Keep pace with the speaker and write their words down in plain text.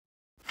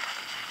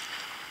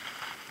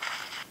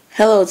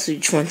Hello, it's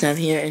Luigi One Time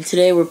here, and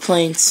today we're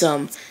playing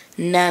some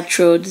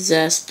natural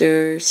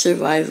disaster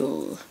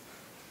survival.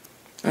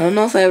 I don't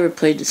know if I ever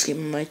played this game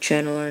on my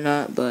channel or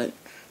not, but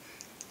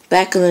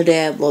back in the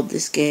day I loved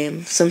this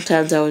game.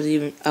 Sometimes I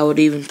would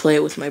even play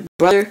it with my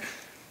brother,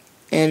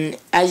 and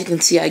as you can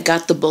see I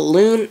got the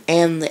balloon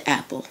and the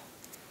apple.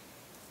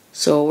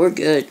 So we're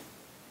good.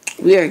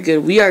 We are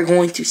good. We are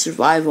going to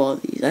survive all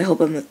of these. I hope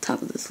I'm at the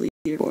top of this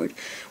leaderboard.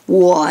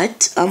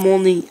 What? I'm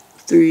only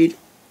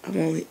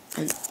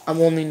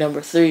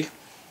number 3.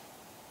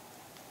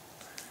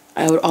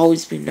 I would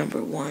always be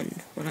number 1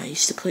 when I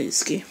used to play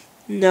this game.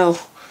 No.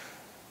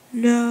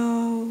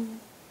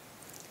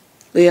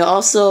 But yeah,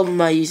 also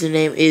my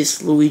username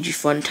is Luigi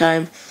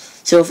Funtime.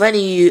 So if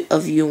any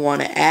of you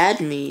want to add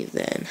me,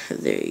 then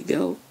there you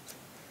go.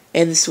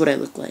 And this is what I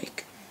look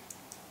like.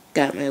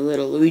 Got my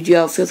little Luigi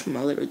outfit with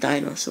my little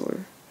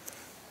dinosaur.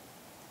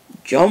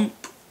 Jump.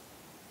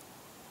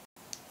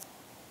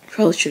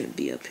 Probably shouldn't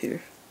be up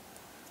here.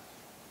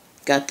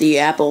 Got the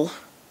apple.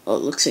 Oh,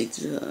 it looks like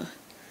the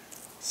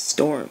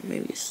storm.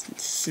 Maybe a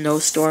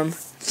snowstorm.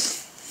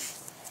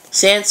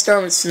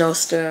 Sandstorm and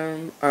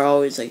snowstorm are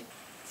always like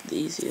the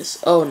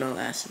easiest. Oh no,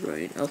 acid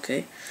rain.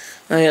 Okay.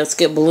 Alright, let's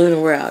get balloon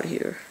and we're out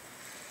here.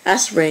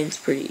 Acid rain's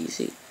pretty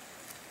easy.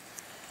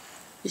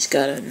 Just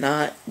gotta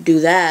not do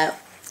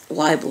that.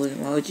 Why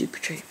balloon? Why would you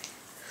betray me?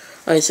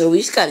 Alright, so we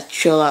just gotta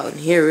chill out in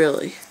here,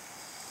 really.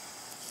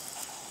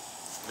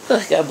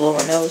 I gotta blow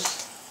my nose.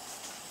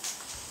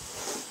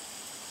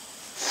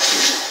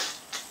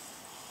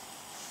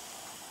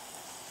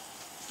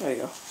 There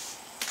you go.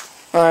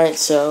 Alright,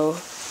 so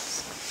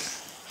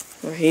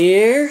we're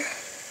here.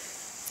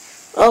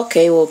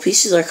 Okay, well,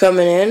 pieces are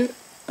coming in.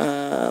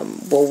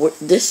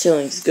 This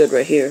ceiling's good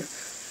right here.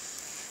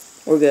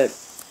 We're good.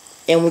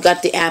 And we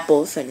got the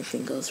apple if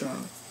anything goes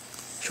wrong.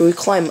 Should we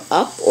climb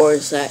up, or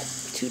is that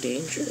too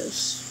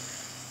dangerous?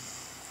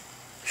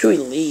 Should we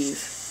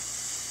leave?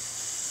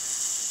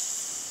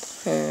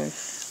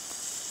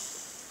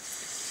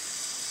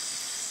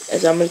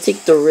 As I'm gonna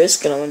take the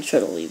risk and I'm gonna try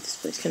to leave this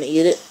place. Can I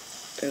eat it?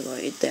 There we go, I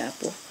ate the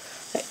apple.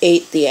 I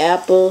ate the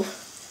apple.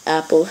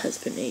 Apple has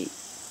been ate.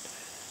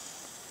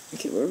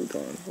 Okay, where are we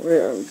going?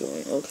 Where are we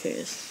going? Okay,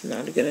 it's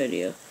not a good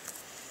idea.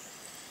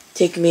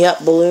 Take me up,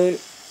 balloon.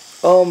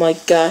 Oh my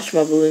gosh,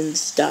 my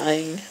balloon's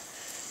dying.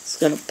 It's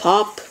gonna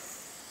pop.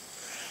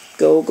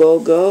 Go, go,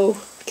 go.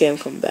 Okay, I'm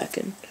coming back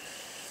in.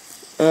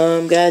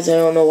 Guys, I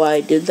don't know why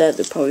I did that.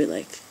 They're probably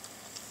like,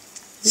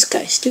 this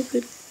guy's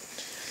stupid.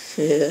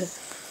 Yeah.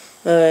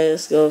 Alright,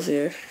 let's go over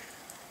here.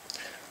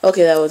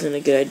 Okay, that wasn't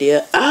a good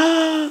idea.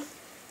 Ah!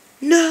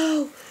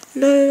 No!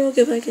 No,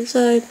 get back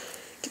inside.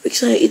 Get back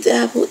inside. Eat the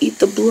apple. Eat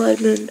the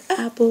blood, man.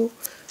 Apple.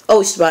 Oh,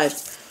 we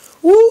survived.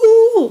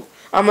 Woo!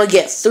 I'm gonna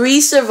get 3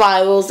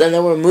 survivals, and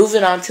then we're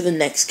moving on to the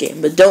next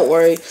game. But don't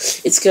worry,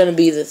 it's gonna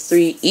be the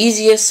 3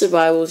 easiest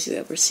survivals you've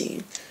ever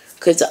seen.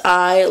 Because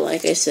I,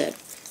 like I said,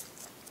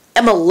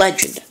 am a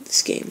legend at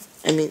this game.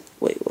 I mean,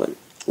 wait, what?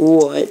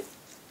 What?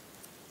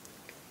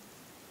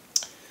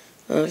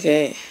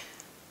 Okay.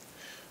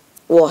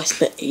 Whoa, I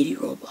spent 80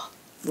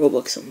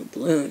 Robux on the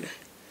balloon.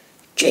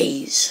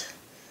 Jeez.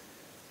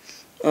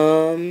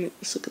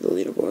 Let's look at the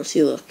leaderboard.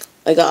 See, look.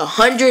 I got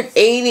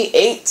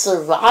 188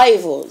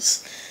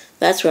 survivals.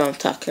 That's what I'm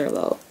talking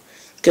about.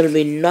 It's gonna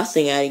be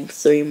nothing adding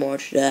 3 more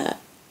to that.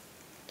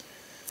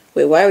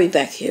 Wait, why are we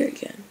back here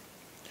again?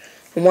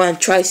 I want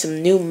to try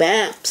some new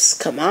maps.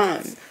 Come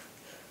on.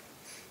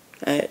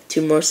 Alright,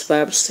 2 more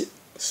survivals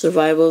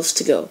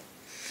to go.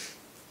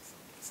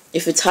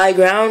 If it's high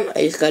ground,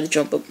 I just gotta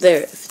jump up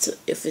there.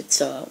 If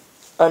it's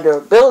under a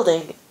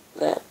building,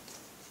 then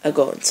I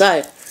go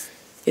inside.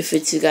 If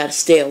it's you gotta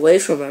stay away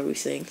from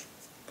everything,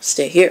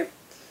 stay here.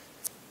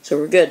 So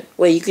we're good.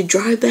 Wait, you could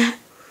drive that?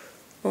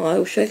 Oh, I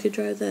wish I could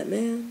drive that,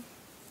 man.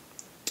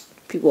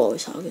 People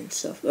always hogging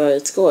stuff. Alright,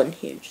 let's go in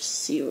here just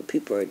see what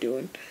people are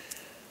doing.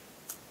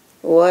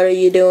 What are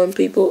you doing,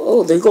 people?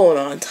 Oh, they're going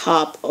on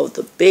top of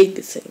the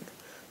big thing.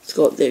 Let's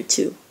go up there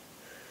too.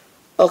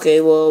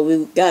 Okay, well,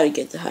 we gotta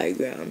get to high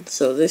ground.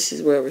 So this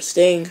is where we're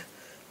staying.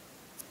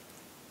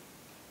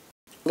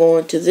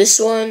 Going to this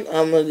one,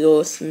 I'm gonna go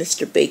with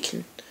Mr.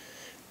 Bacon.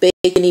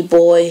 Bacony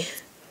boy.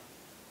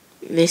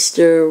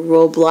 Mr.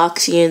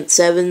 Robloxian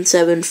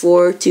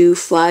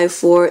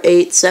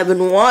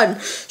 774254871.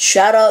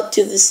 Shout out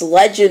to this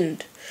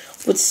legend.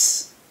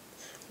 What's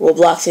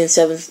Robloxian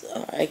 7?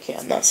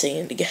 I'm not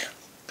saying it again.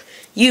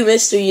 You,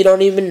 mister, you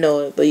don't even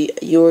know it,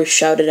 but you were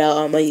shouted out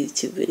on my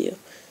YouTube video.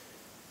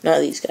 Not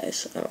these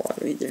guys. I don't want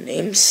to read their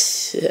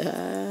names.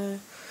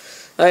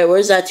 Alright,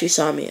 where's that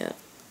Tusami at?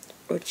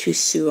 Or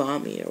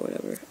Tsuami or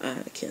whatever.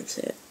 I can't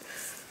say it.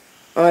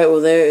 Alright, well,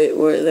 there it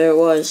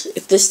was.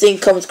 If this thing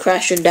comes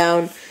crashing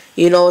down,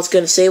 you know what's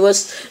going to save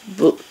us?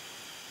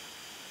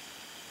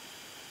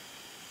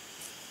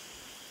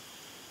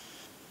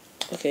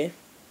 Okay.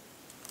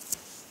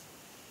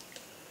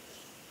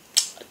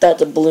 I thought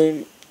the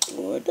balloon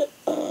would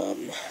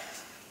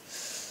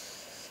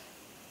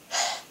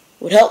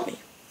help me.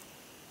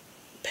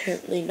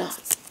 Apparently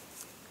not.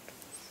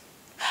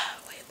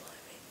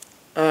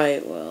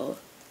 Alright, well,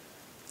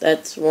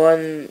 That's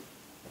one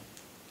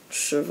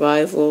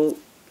survival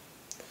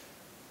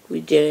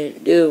we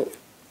didn't do.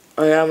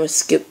 Alright, I'm gonna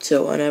skip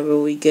to whenever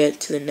we get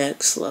to the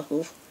next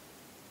level.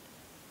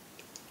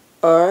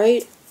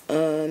 Alright,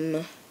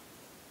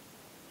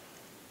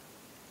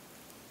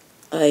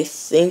 I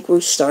think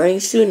we're starting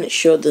soon. It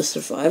showed the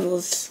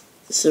survivalists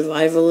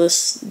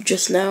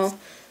just now.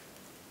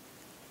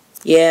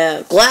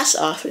 Yeah, Glass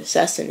Office,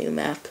 that's the new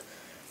map.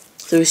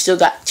 So we still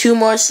got 2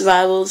 more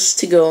survivals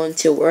to go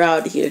until we're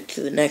out of here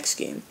to the next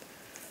game.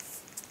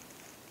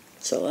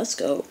 So let's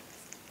go.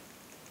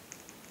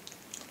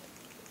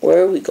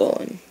 Where are we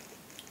going?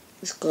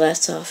 This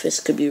Glass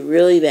Office could be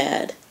really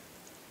bad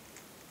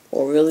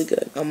or really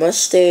good. I'm gonna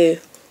stay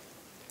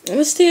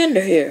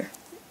under here.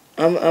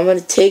 I'm gonna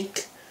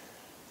take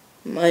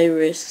my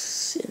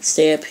risks and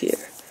stay up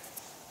here.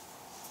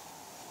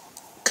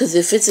 Cause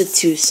if it's a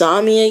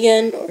Tsunami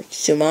again, or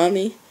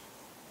Tsunami,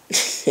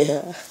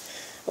 yeah,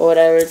 or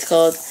whatever it's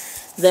called,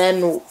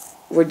 then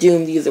we're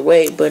doomed either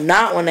way. But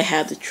not when I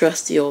have the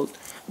trusty old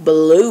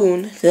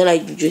balloon. Then I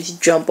can just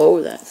jump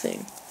over that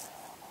thing,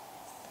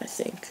 I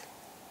think.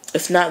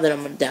 If not, then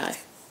I'm gonna die.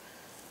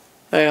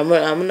 Alright, I'm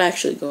gonna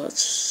actually go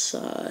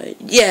outside.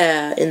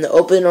 Yeah, in the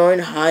open or in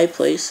high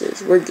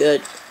places. We're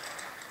good.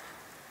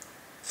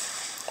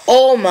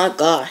 Oh my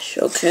gosh,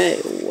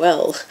 okay,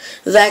 well,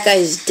 that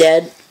guy's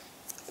dead.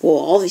 Well,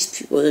 all these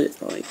people are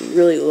like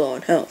really low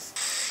on health.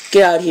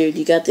 Get out here,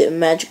 you got the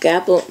magic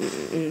apple?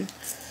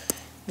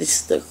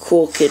 This is the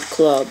cool kid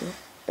club.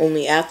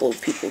 Only apple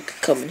people can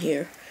come in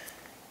here.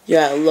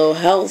 You're at low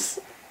health,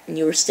 and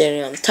you were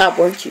standing on the top,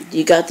 weren't you?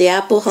 You got the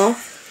apple, huh?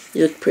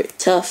 You look pretty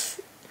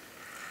tough.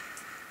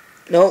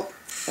 Nope.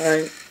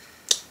 Alright.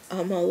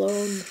 I'm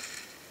alone.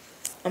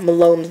 I'm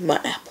alone with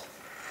my apple.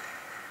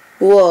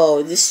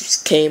 Whoa, this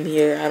just came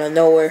here out of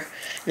nowhere.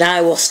 Now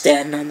I will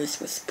stand on this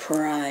with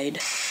pride.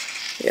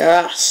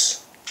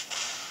 Yes.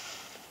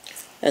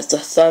 As the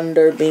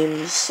thunder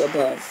beams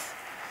above.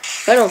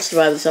 If I don't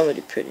survive this, I'm going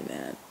to be pretty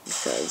mad.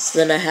 Because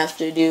then I have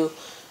to do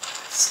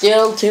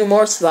still 2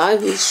 more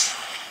survivals.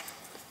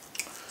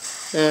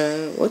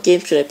 What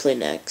game should I play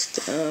next?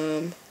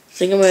 I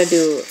think I'm going to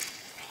do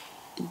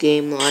a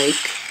game like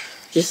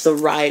just the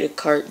ride a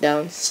cart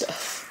down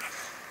stuff.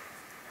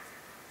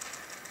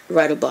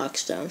 Ride a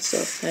box down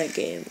stuff. That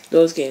game.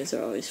 Those games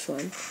are always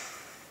fun.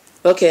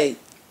 Okay.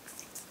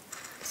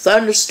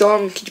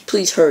 Thunderstorm, could you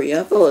please hurry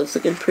up? Oh, it's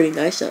looking pretty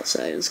nice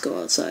outside. Let's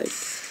go outside.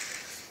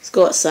 Let's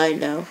go outside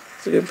now.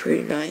 It's looking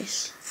pretty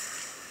nice.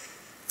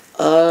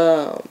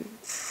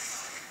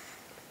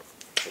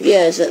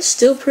 Yeah, is that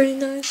still pretty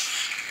nice?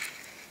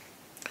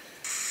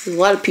 There's a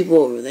lot of people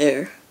over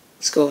there.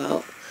 Let's go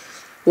out.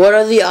 What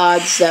are the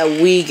odds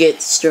that we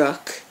get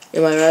struck?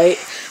 Am I right?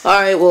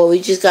 Alright, well,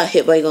 we just got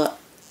hit by glass.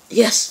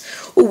 Yes!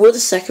 Ooh, we're the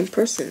second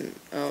person.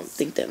 I don't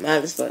think that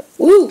matters, but...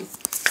 Woo!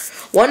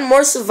 1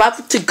 more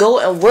survivor to go,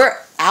 and we're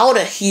out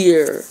of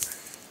here.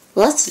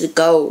 Let's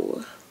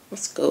go.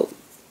 Let's go.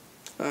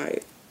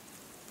 Alright.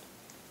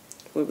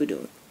 What are we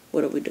doing?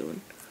 What are we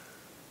doing?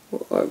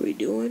 What are we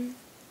doing?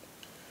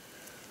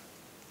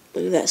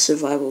 Look at that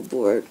survival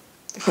board.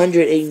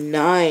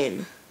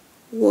 189.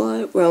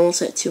 What? We're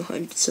almost at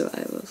 200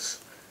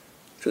 survivals.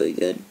 It's really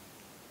good.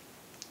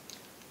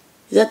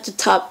 Is that the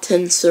top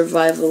 10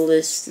 survival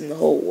list in the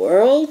whole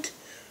world?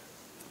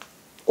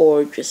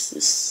 Or just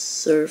this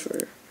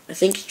server? I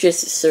think it's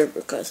just a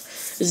server, because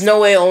there's no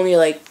way only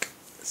like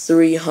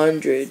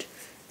 300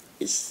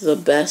 is the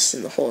best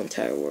in the whole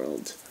entire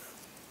world.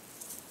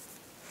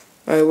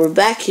 Alright, we're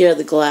back here at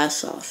the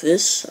Glass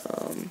Office.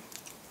 I'm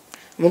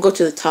gonna go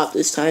to the top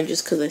this time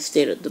just because I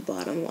stayed at the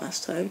bottom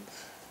last time.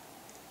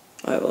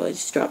 Alright, well, I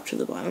just dropped to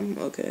the bottom.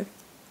 Okay.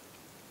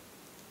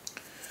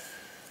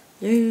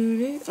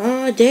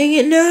 Oh, dang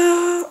it,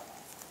 no!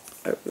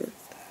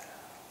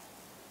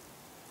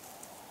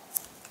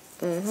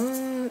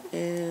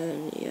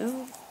 And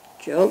yeah,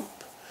 jump.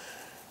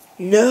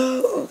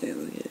 No! Okay,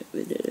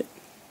 we did it.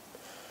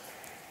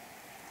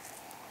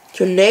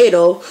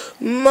 Tornado!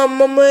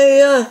 Mamma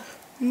mia!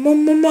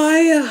 Mamma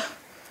mia!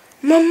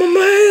 Mamma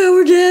mia!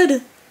 We're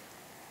dead!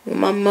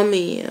 Mamma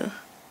mia!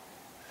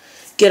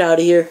 Get out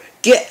of here!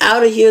 Get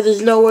out of here!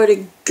 There's nowhere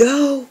to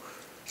go!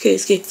 Okay,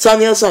 it's on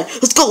the other side.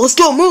 Let's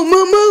go!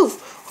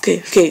 Move!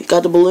 Okay,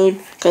 got the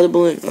balloon.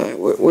 Alright,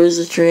 where's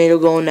the tornado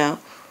going now?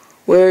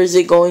 Where is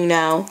it going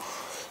now?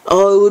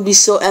 Oh, it would be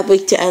so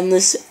epic to end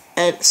this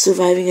and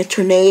surviving a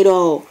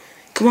tornado.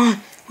 Come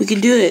on, we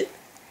can do it.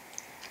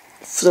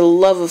 For the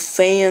love of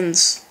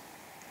fans.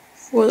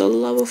 For the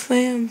love of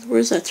fans.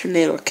 Where's that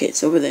tornado? Okay,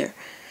 it's over there.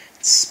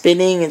 It's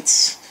spinning,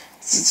 it's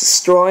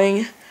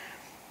destroying.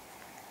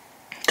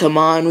 Come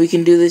on, we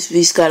can do this. We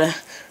just gotta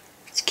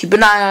keep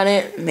an eye on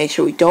it. Make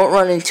sure we don't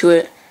run into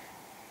it.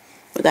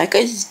 But that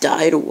guy just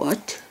died or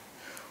what?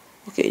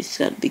 Okay, just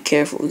gotta be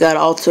careful. We gotta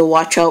also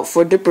watch out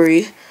for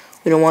debris.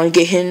 We don't want to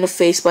get hit in the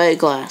face by a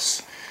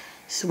glass.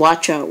 Just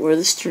watch out.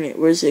 Where's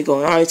it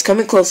going? Alright, it's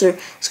coming closer.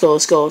 Let's go.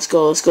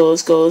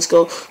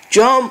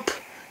 Jump!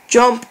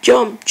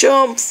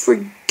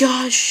 For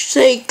gosh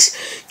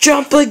sakes!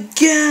 Jump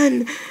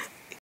again!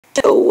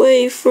 Get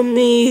away from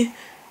me.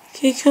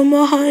 Okay, come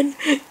on.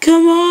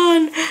 Come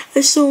on.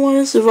 I still want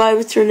to survive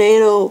a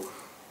tornado.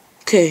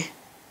 Okay.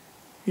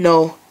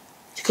 No.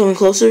 It's coming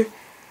closer.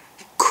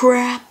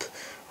 Crap.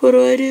 What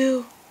do I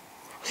do?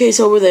 Okay, it's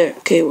over there.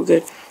 Okay, we're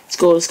good. Let's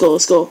go, let's go,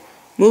 let's go.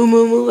 Move,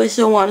 move, move. I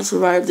still want to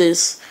survive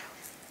this.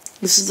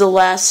 This is the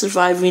last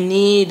survive we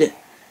need.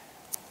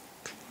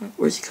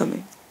 Where's he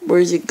coming? Where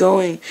is it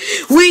going?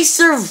 We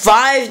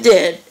survived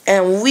it!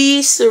 And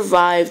we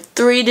survived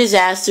 3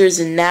 disasters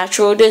in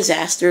natural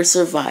disaster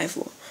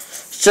survival.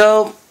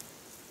 So,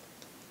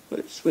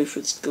 let's wait for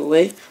this to go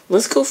away.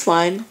 Let's go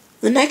find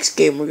the next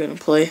game we're going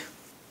to play.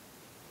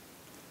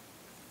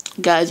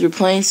 Guys, we're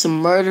playing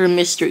some Murder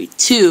Mystery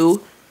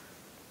 2.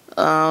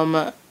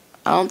 I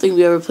don't think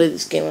we ever played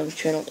this game on the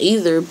channel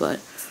either, but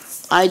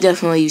I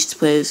definitely used to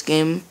play this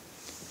game.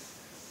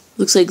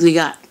 Looks like we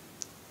got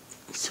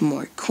some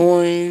more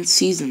coins,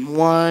 season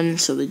 1,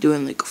 so they're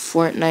doing like a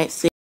Fortnite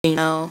thing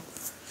now.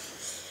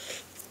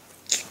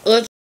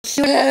 Let's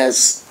see what it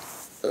has.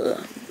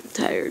 I'm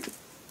tired.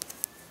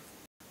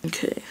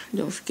 Okay,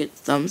 don't forget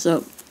thumbs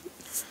up.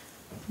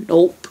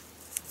 Nope.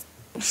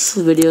 This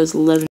video is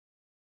 11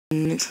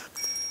 minutes.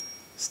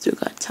 Still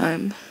got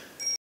time.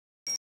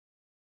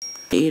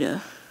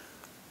 Data.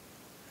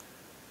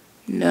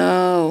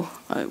 No,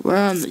 we're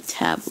on the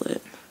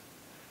tablet.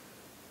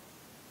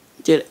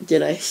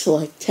 Did I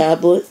select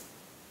tablet?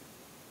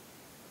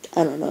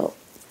 I don't know.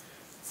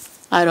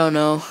 I don't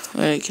know.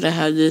 Alright, can I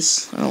have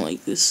this? I don't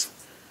like this.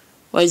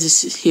 Why is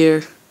this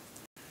here?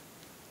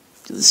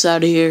 Get this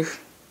out of here.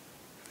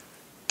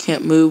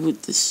 Can't move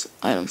with this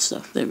item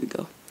stuff. There we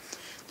go.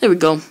 There we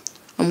go.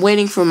 I'm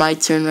waiting for my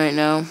turn right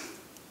now.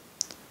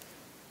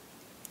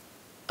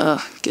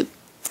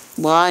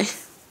 Why?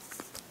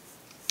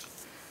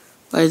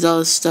 Why does all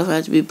this stuff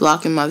have to be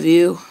blocking my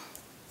view?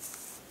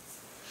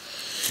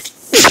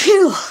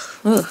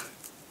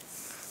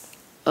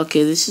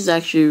 Okay, this is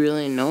actually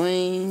really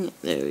annoying.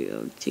 There we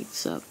go. Take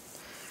this up.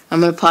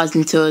 I'm gonna pause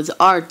until it's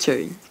our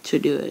turn to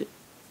do it.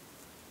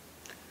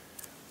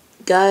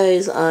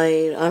 Guys,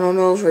 I don't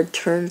know if our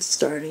turn's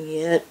starting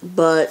yet,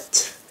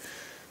 but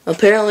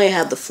apparently I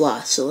have the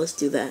floss, so let's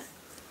do that.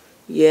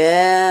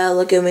 Yeah,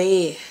 look at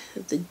me.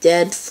 The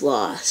dead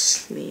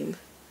floss meme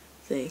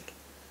thing.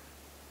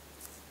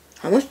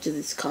 How much did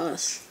this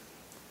cost?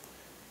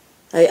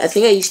 I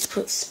think I used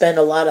to spend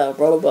a lot of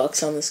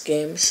Robux on this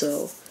game,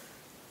 so...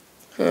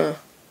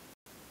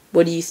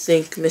 What do you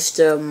think,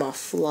 Mr.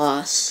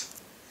 Mafloss?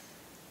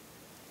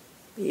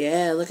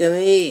 Yeah, look at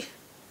me.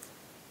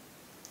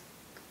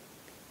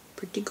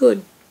 Pretty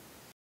good.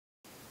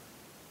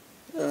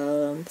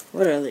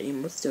 What other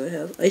emotes do I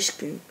have? Ice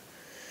cream.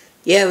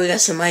 Yeah, we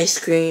got some ice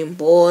cream,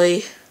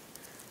 boy.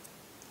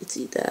 Let's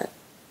eat that.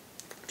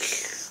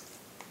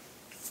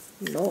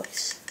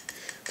 Nice.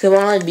 Come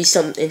on, it'd be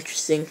something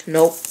interesting.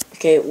 Nope.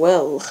 Okay,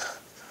 well,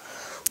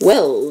 where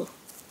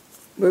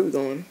are we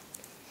going?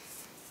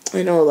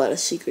 I know a lot of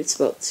secrets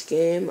about this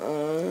game.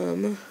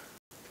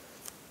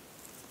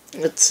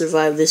 Let's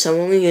survive this. I'm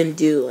only gonna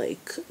do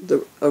like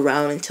a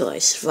round until I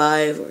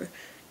survive or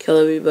kill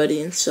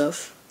everybody and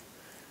stuff.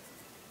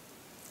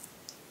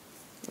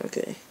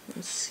 Okay,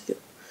 let's go.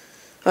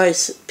 Alright,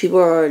 so people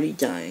are already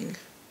dying.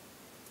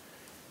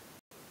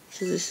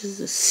 So this is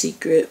a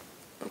secret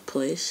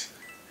place.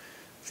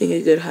 I think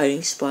a good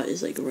hiding spot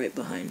is like right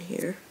behind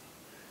here.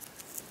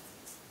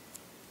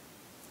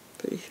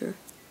 Pretty sure.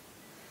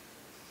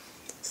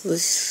 So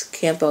let's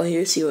camp out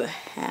here, see what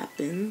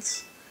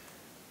happens.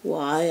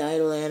 Why?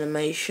 Idle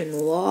animation.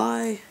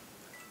 Why?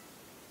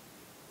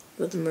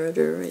 With the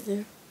murderer right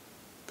there.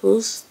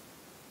 Pulls?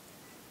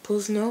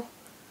 Pulls no?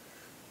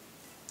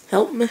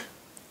 Help me.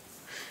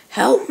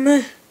 Help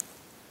me.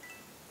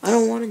 I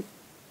don't want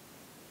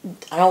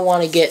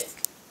to get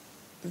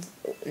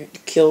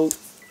killed.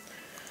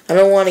 I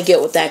don't want to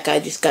get what that guy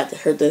just got.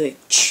 Heard the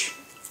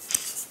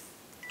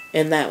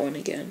and that one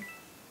again.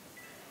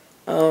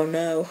 Oh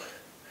no.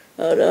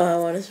 Oh no, I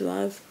want to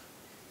survive.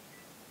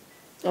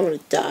 I'm gonna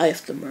die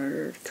if the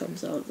murderer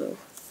comes out though.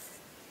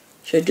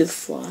 Should I do the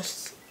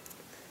floss?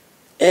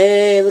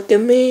 Hey, look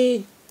at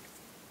me.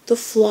 The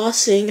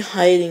flossing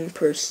hiding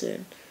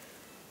person.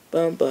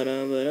 Bum ba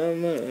dum ba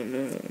dum ba dum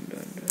dum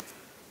dum.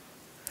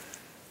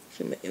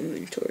 In my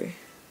inventory.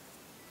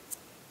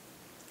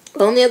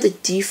 I only have the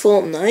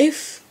default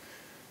knife?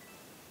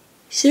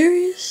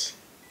 Serious?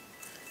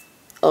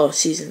 Oh,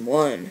 season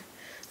 1.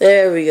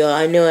 There we go.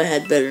 I knew I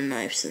had better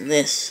knives than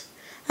this.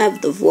 I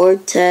have the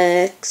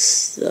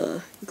Vortex,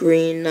 the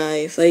green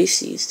knife. I used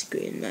to use the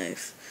green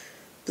knife.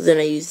 But then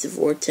I used the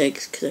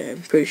Vortex because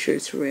I'm pretty sure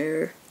it's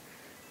rare.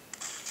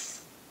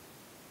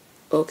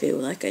 Okay,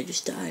 well that guy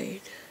just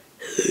died.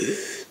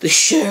 The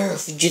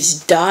sheriff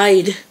just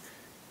died.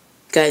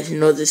 Guys, you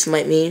know what this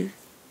might mean?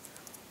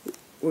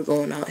 We're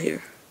going out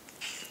here.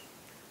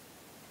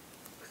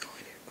 We're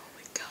going here. Oh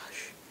my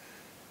gosh.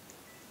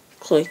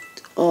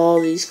 Collect all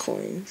these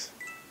coins.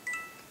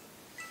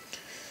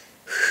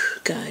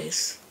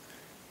 Guys,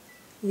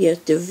 we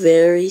have to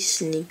very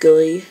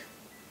sneakily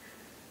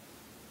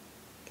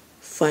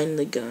find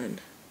the gun.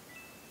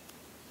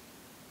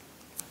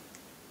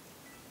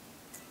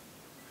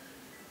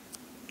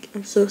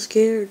 I'm so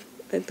scared.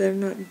 I better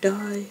not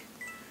die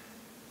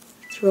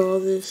through all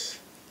this.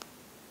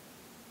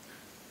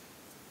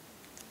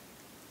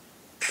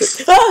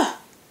 Ah!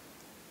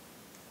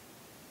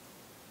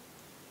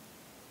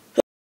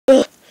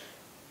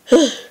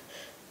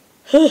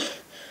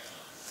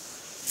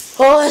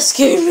 Oh, that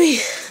scared me.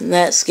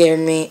 That scared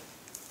me.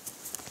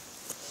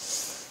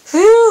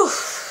 Phew.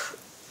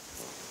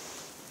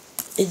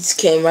 It just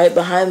came right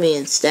behind me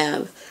and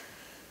stabbed.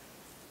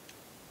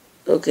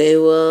 Okay,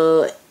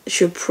 well, I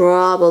should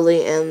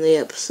probably end the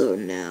episode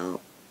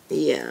now.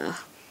 Yeah.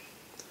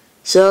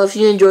 So, if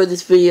you enjoyed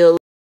this video,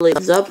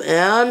 thumbs up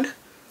and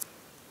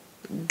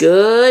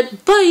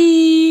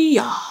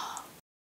goodbye.